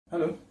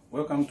Hello,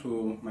 welcome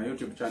to my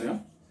YouTube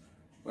channel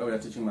where we are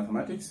teaching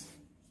mathematics,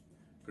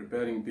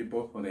 preparing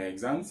people for their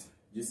exams,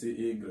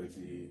 GCE,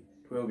 grade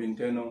 12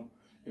 internal,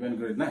 even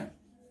grade 9.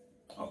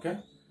 Okay,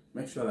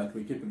 make sure that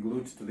we keep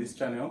glued to this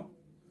channel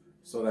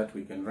so that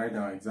we can write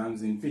our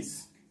exams in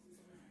peace.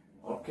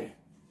 Okay,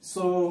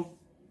 so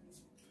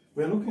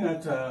we're looking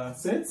at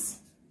sets,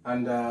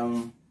 and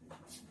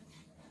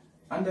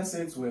under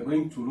sets we're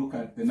going to look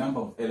at the number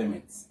of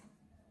elements.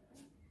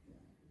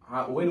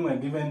 When we're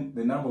given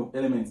the number of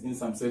elements in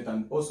some set,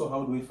 and also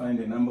how do we find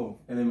the number of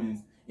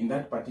elements in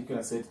that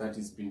particular set that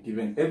is been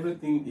given.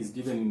 Everything is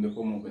given in the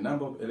form of a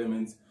number of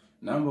elements,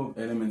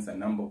 and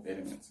number of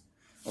elements.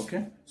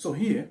 Okay, so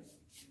here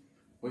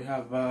we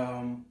have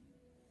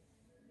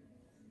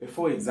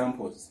 4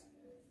 examples.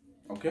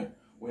 Okay,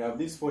 we have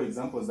these 4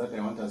 examples that I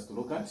want us to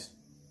look at.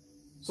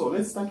 So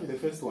let's start with the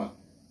first one.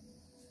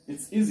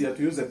 It's easier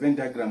to use a Venn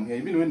diagram here,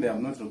 even when they have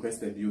not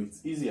requested you.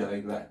 It's easier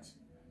like that.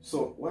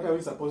 So what are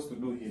we supposed to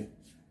do here?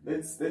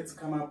 Let's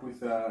come up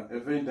with a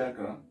Venn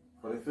diagram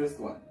for the first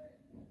one.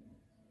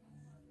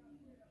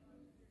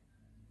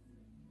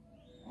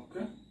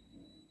 Okay.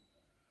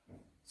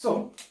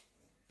 So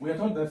we are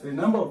told that the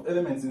number of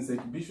elements in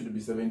set B should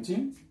be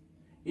 17.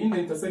 In the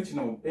intersection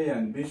of A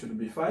and B should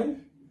be 5.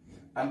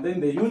 And then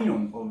the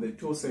union of the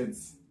 2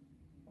 sets,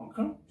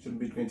 okay, should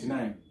be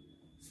 29.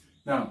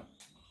 Now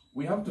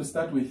we have to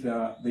start with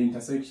the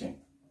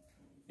intersection.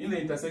 In the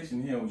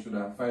intersection here we should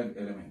have 5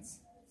 elements.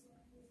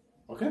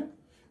 Okay,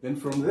 then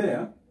from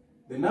there,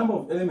 the number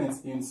of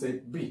elements in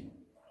set B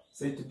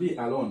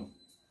alone,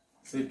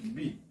 set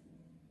B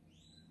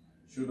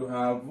should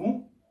have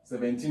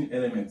 17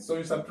 elements. So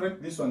you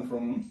subtract this one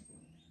from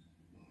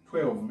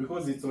 12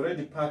 because it's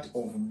already part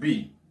of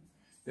B.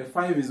 The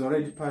 5 is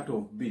already part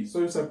of B.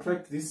 So you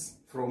subtract this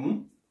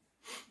from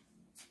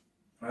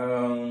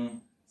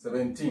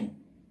 17,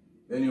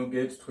 then you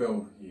get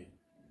 12 here.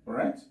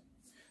 Alright?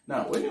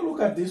 Now, when you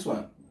look at this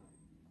one,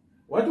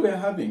 what we are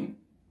having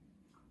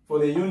for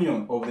the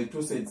union of the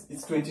 2 sets,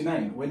 it's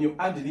 29. When you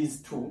add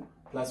these 2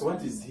 plus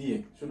what is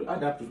here, should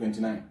add up to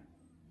 29.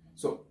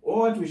 So all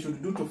what we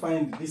should do to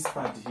find this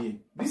part here,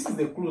 this is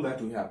the clue that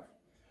we have.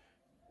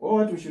 All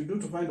what we should do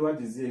to find what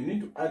is here, you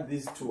need to add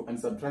these 2 and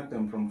subtract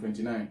them from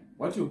 29.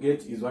 What you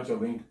get is what you're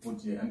going to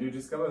put here. And you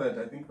discover that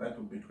I think that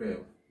will be 12.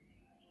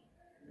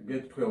 You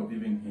get 12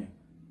 even here.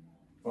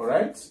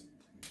 Alright?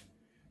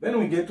 Then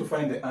we get to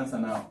find the answer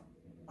now.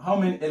 How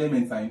many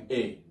elements are in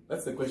A?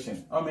 That's the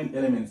question. How many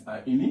elements are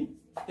in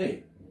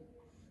A?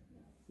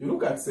 You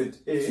look at set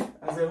A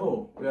as a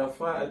whole. We have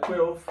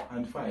 12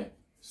 and 5.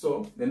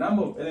 So the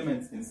number of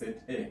elements in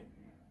set A.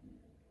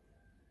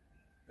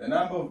 The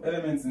number of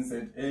elements in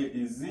set A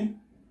is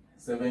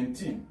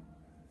 17.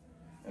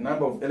 The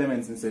number of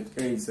elements in set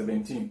A is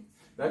 17.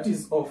 That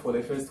is all for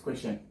the first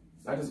question.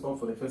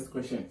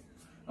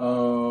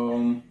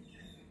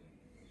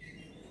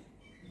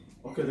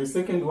 Okay, the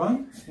second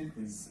one, I think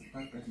there's a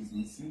part that is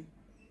missing.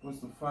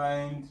 Supposed to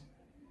find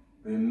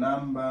the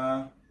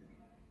number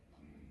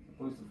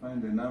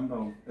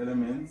of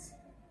elements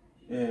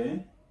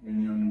A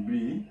union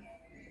B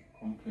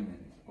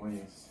complement. Oh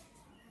yes,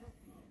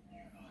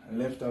 I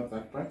left out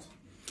that part.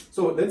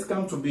 So let's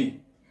come to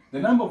B. The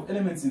number of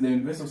elements in the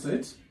universal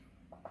set,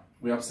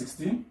 we have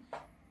 16.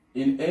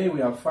 In A we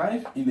have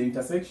 5. In the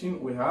intersection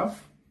we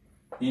have.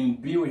 In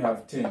B we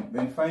have 10.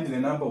 Then find the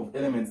number of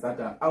elements that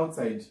are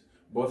outside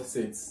both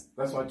sets.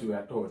 That's what we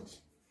are told.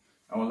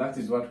 And that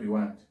is what we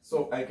want.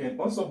 So I can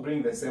also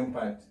bring the same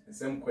part, the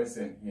same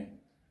question here.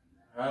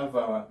 Have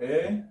our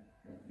A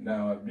and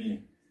our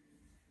B.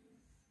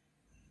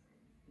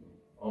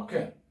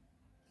 Okay.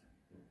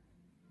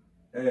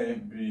 A,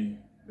 B,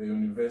 the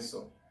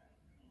universal.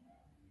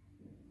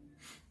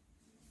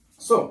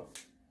 So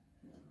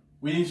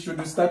we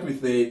should start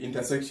with the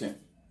intersection.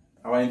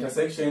 Our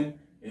intersection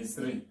is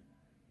 3,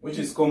 which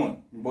is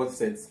common in both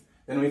sets.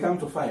 Then we come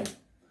to 5.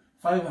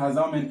 5 has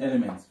how many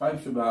elements?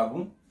 5 should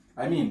have,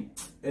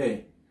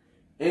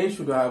 A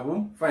should have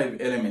 5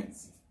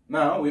 elements.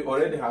 Now we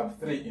already have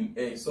 3 in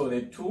A, so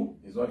the 2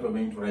 is what we're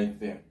going to write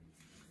there.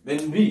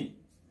 Then B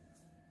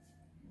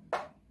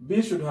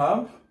should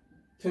have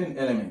 10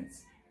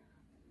 elements.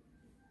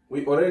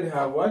 We already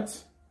have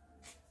what?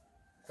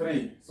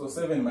 3, so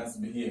 7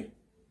 must be here.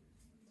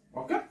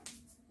 Okay?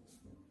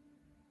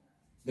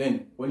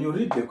 Then when you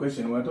read the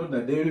question, we're told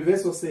that the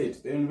universal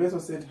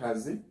set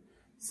has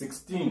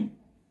 16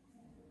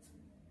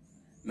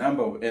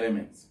 number of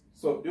elements.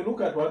 So you look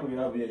at what we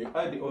have here, you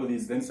add all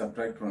these, then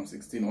subtract from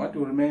 16. What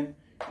will remain,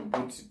 you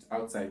put it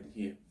outside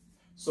here.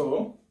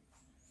 So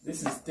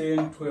this is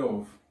 10,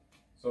 12.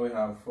 So we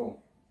have 4.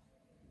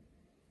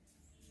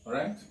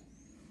 Alright?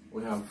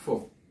 We have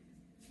 4.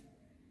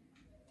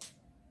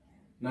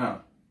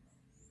 Now,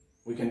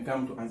 we can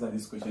come to answer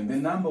this question. The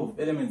number of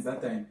elements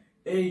that are in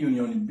A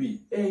union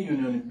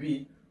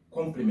B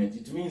complement.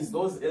 It means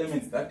those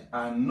elements that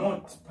are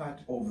not part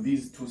of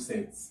these 2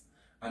 sets.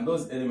 And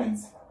those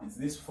elements, it's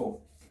this 4.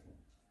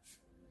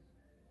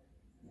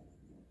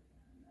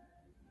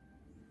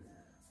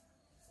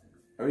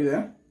 Are we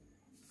there?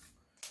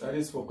 That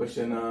is for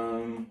question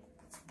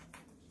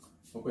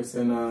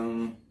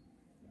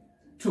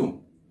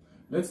 2.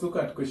 Let's look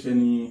at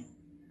question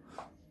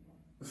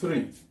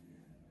 3.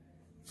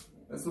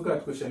 Let's look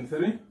at question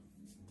 3.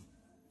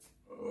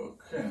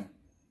 Okay.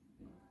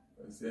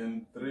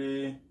 Question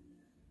 3.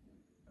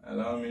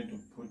 Allow me to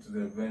put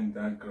the Venn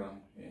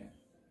diagram here.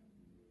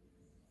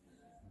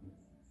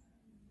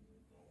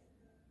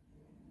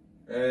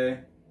 A,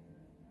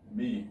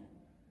 B,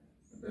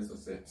 that's a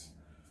set.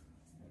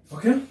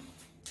 Okay.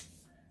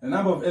 The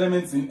number of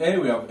elements in A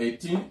we have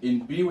 18,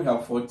 in B we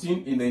have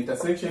 14, in the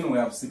intersection we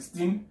have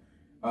 16.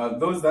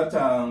 Those that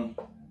are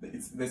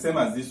it's the same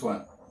as this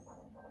one,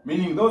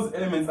 meaning those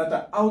elements that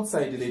are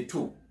outside the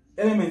 2,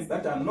 elements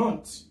that are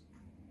not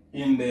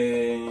in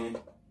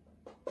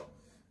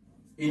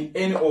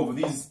any of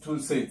these 2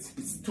 sets,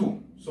 it's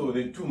 2, so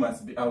the 2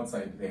 must be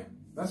outside there.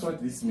 That's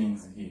what this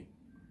means here.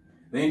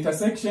 The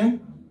intersection,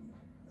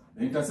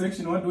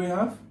 what do we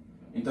have?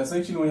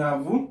 Intersection we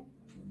have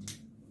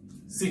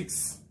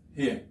 6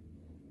 here.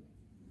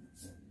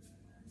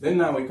 Then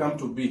now we come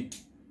to B.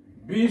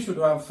 B should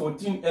have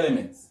 14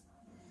 elements.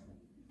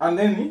 And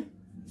then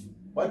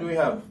what do we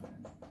have?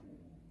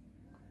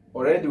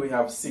 Already we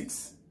have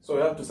 6. So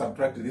we have to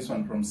subtract this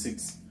one from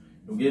 6.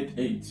 You get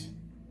 8.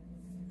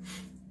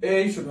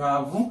 A should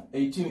have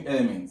 18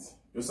 elements.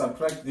 You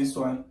subtract this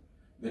one,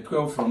 the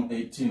 12 from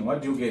 18.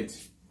 What do you get?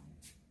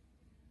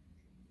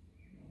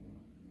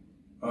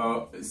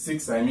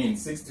 6, I mean.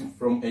 6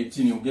 from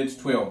 18, you get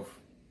 12.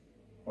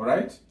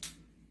 Alright?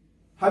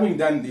 Having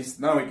done this,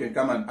 now we can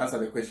come and answer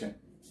the question.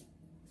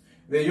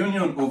 The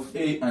union of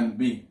A and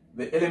B,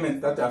 the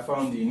elements that are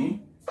found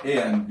in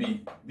A and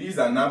B, these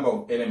are number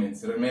of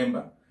elements.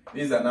 Remember,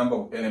 these are number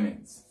of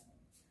elements.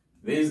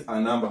 These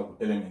are number of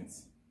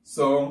elements.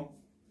 So,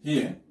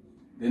 here,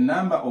 the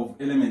number of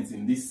elements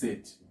in this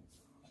set,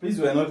 please,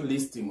 we are not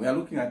listing, we are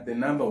looking at the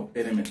number of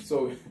elements.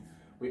 So,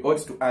 we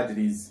ought to add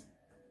these.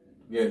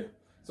 Yeah.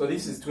 So,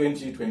 this is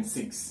 20,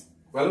 26.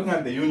 We are looking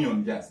at the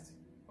union just.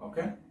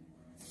 Okay?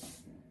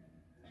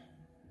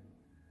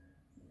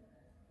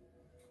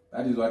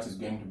 That is what is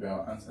going to be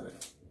our answer.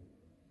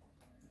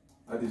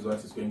 That is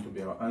what is going to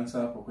be our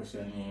answer for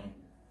question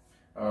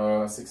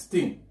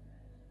 16.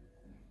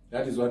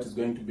 That is what is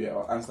going to be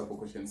our answer for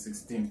question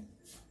 16.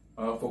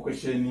 For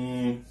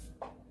question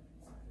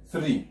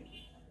 3,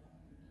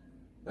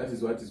 that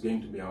is what is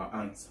going to be our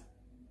answer.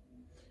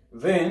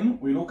 Then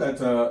we look at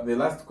the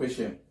last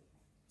question,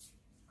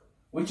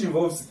 which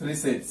involves 3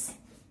 sets.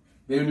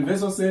 The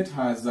universal set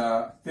has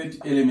 30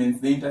 elements.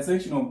 The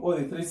intersection of all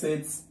the 3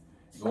 sets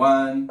is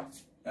 1.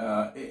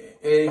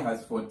 A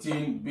has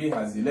 14, B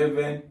has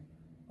 11,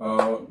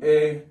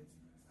 A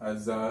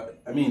has,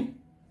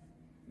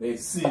 the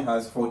C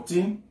has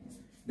 14,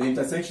 the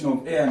intersection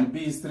of A and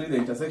B is 3, the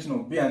intersection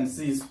of B and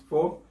C is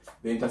 4,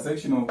 the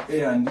intersection of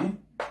A and D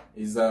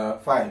is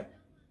 5.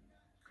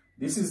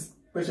 This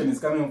question is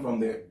coming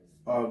from the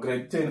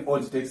grade 10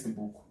 old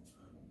textbook,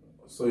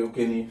 so you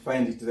can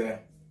find it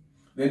there.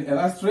 Then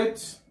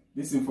illustrate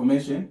this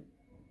information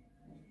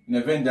in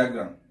a Venn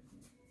diagram.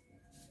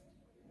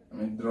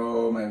 Let me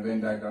draw my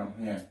Venn diagram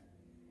here.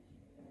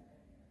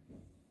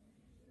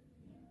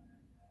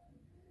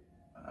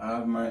 I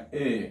have my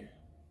A,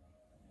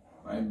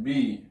 my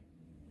B,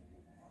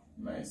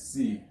 my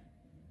C.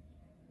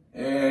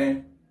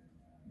 A,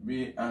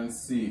 B, and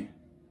C.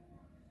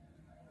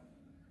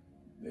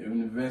 The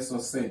universal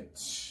set.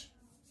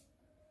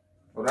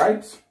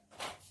 Alright?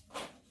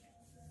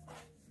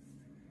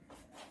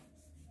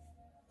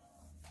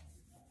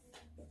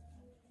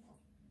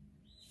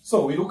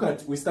 So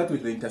we start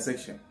with the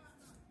intersection.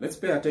 Let's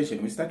pay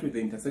attention. We start with the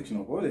intersection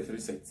of all the 3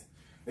 sets.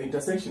 The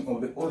intersection of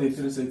all the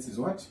 3 sets is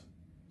what?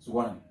 It's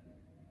 1,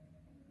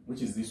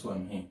 which is this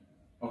one here.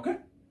 Okay?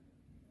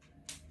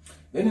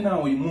 Then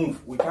now we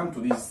come to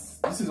this.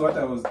 This is what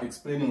I was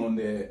explaining on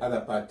the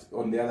other part,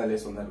 on the other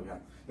lesson that we have.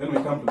 Then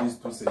we come to these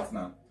 2 sets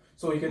now.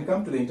 So we can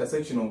come to the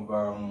intersection of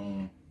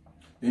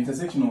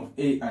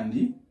A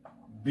and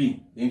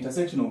B. The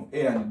intersection of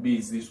A and B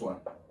is this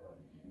one.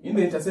 In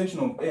the intersection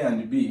of A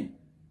and B,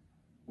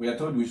 we are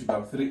told we should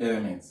have 3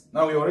 elements.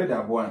 Now we already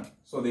have 1,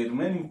 so the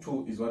remaining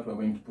 2 is what we're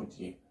going to put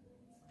here.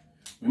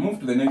 We move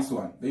to the next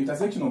one. The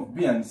intersection of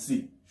B and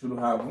C should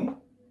have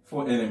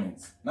 4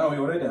 elements. Now we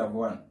already have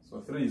 1, so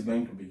 3 is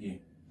going to be here.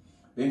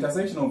 The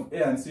intersection of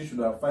A and C should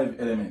have 5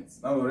 elements.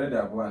 Now we already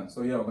have 1,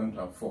 so here we're going to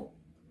have 4.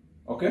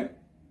 Okay?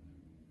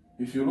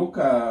 If you look,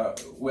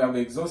 we have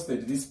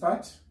exhausted this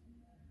part.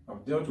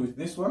 I've dealt with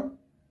this one.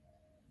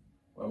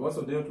 We have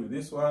also dealt with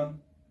this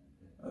one,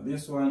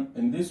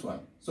 and this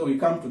one. So we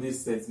come to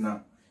this set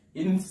now.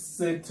 In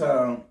set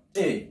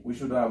A, we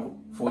should have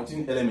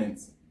 14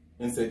 elements.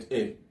 In set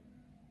A,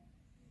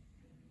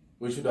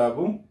 we should have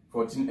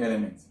 14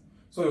 elements.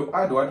 So you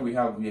add what we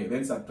have here,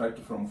 then subtract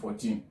from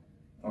 14.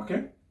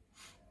 Okay?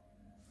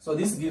 So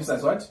this gives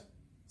us what?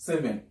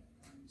 7.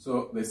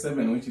 So the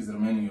 7 which is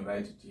remaining, you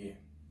write it here.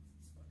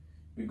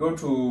 We go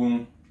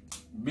to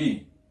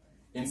B.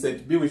 In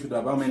set B, we should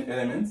have how many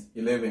elements?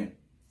 11.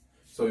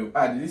 So you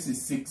add, this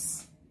is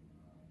 6.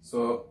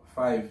 So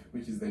 5,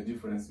 which is the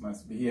difference,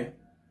 must be here.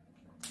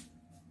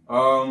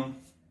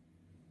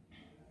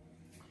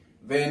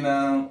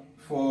 Then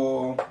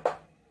for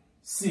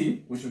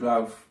C, we should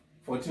have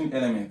 14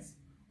 elements.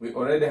 We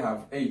already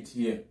have 8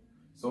 here.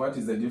 So what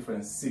is the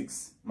difference?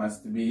 6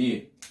 must be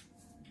here.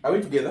 Are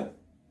we together?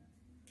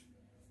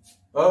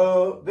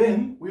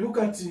 Then we look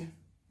at,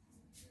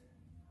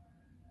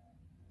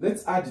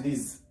 let's add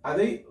these. Are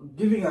they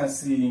giving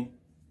us 30?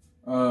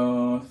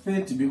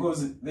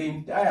 Because the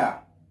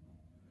entire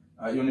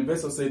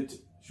universal set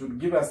should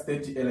give us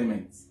 30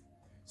 elements.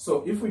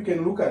 So if we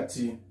can look at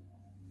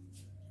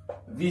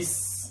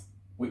this,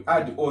 we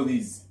add all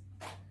these.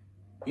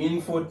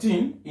 In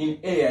 14, in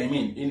A,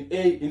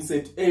 in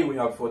set A, we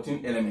have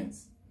 14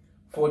 elements.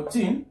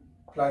 14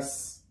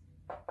 plus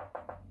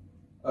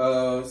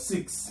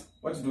 6,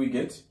 what do we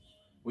get?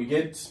 We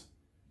get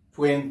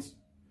 20.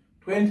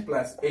 20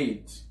 plus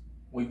 8,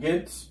 we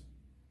get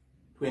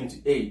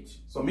 28.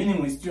 So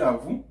meaning we still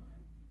have, we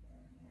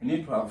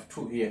need to have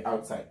 2 here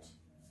outside.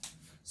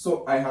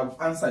 So I have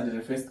answered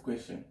the first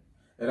question.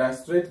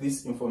 Illustrate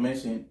this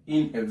information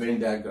in a Venn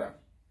diagram.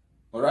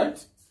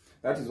 Alright?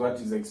 That is what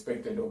is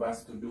expected of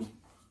us to do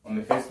on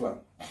the first one.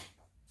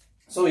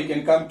 So we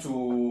can come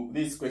to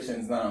these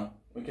questions now.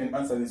 We can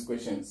answer these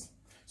questions.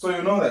 So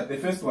you know that the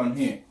first one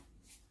here,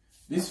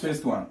 this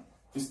first one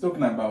is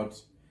talking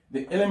about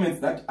the elements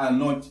that are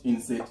not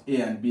in set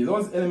A and B.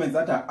 Those elements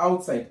that are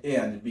outside A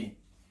and B.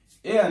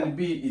 A and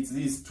B, it's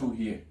these 2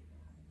 here.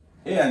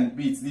 A and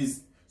B, it's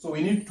these. So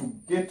we need to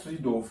get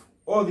rid of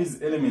all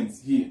these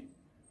elements here.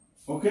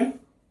 Okay?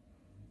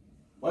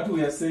 What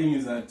we are saying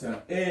is that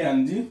A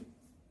and D,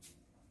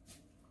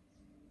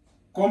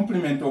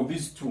 complement of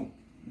these 2.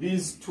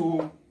 These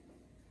 2,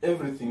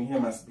 everything here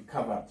must be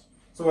covered.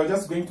 So we're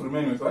just going to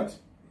remain with what?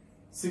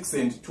 6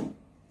 and 2.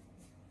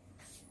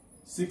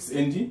 6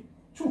 and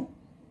 2.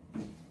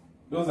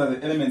 Those are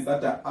the elements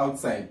that are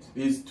outside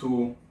these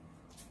 2,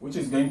 which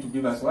is going to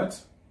give us what?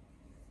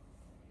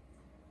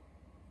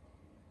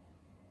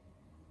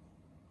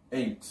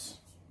 8.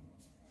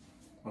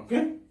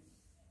 Okay?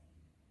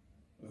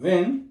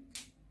 Then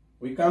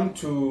we come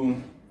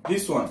to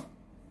this one.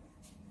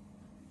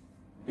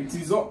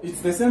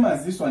 It's the same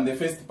as this one, the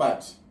first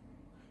part.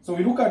 So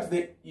we look at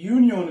the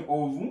union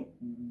of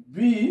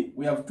B.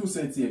 We have 2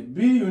 sets here.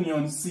 B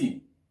union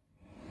C.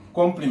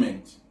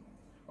 Complement.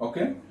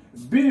 Okay?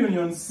 B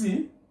union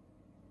C.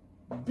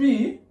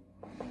 B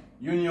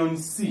union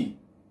C.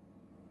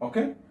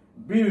 Okay?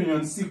 B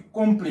union C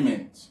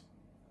complement.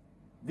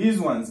 These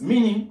ones,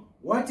 meaning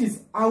what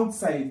is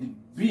outside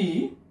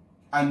B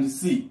and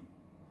C?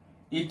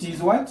 It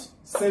is what?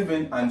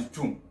 7 and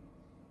 2.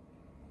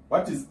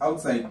 What is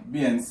outside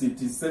B and C?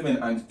 It is 7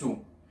 and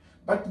 2.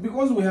 But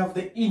because we have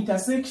the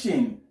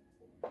intersection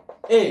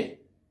A,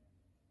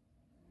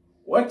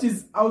 what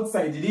is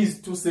outside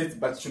these 2 sets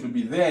but should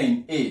be there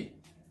in A?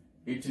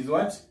 It is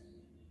what?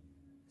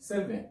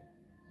 7.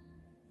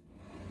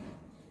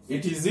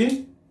 It is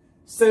in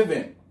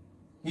 7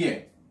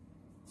 here.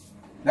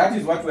 That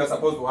is what we are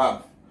supposed to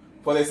have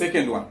for the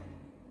second one.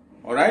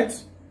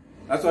 Alright?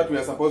 That's what we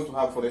are supposed to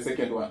have for the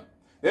second one.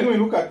 Then we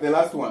look at the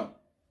last one.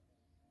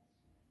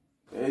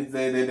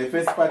 The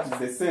first part is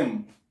the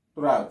same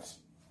throughout.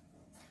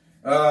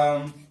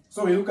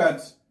 So we look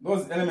at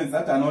those elements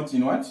that are not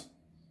in what?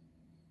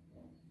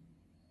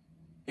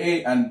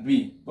 A and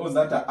B. Those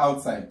that are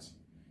outside.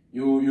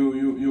 You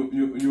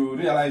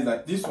realize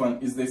that this one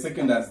is the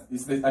second as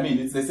it's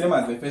the same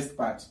as the first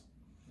part.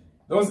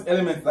 Those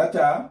elements that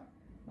are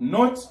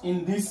not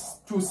in these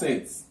 2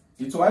 sets,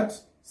 it's what?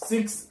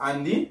 6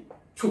 and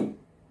 2.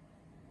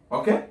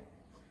 Okay?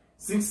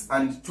 6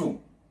 and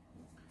 2.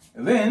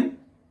 Then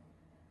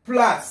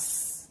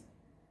plus.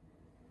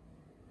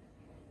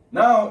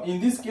 Now in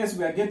this case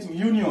we are getting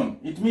union.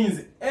 It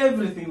means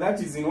everything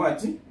that is in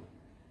what?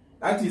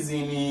 That is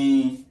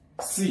in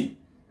C.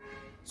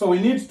 So we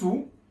need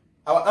to,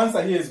 our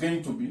answer here is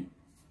going to be,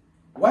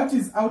 what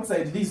is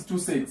outside these 2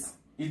 sets?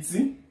 It's,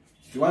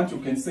 if you want you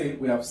can say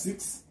we have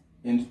 6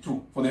 and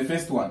 2 for the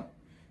first one.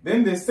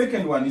 Then the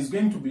second one is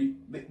going to be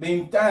the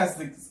entire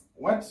 6,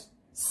 what?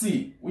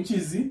 C, which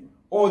is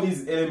all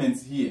these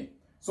elements here.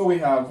 So we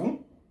have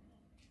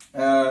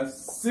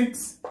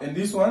 6 and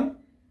this one,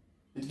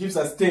 it gives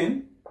us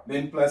 10,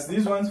 then plus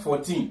these ones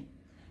 14.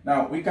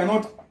 Now we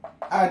cannot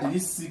add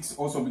this 6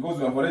 also because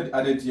we have already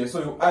added here.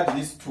 So you add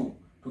these 2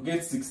 to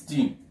get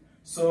 16.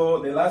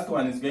 So the last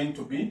one is going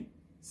to be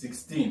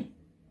 16.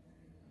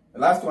 The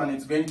last one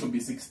is going to be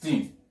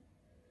 16.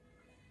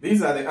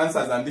 These are the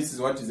answers and this is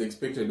what is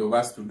expected of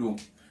us to do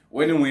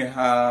when we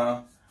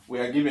are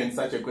given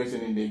such a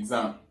question in the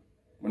exam.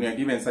 When we are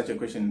given such a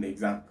question in the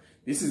exam,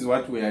 this is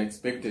what we are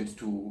expected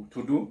to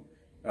do.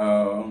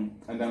 And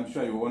I'm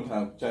sure you won't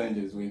have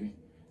challenges with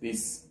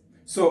this.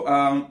 So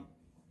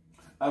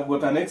I've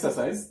got an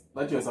exercise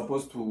that you're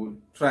supposed to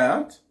try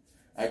out.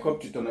 I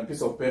copied it on a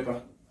piece of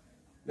paper.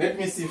 Let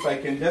me see if I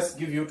can just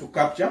give you to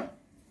capture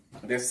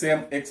the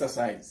same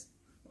exercise.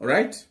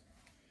 Alright?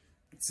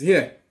 It's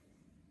here.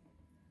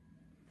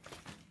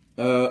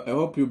 I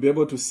hope you'll be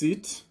able to see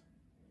it.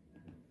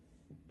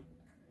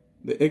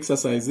 the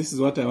exercise. This is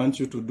what I want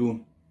you to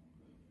do.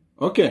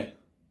 Okay.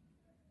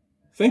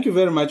 Thank you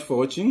very much for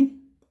watching.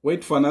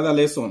 Wait for another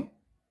lesson.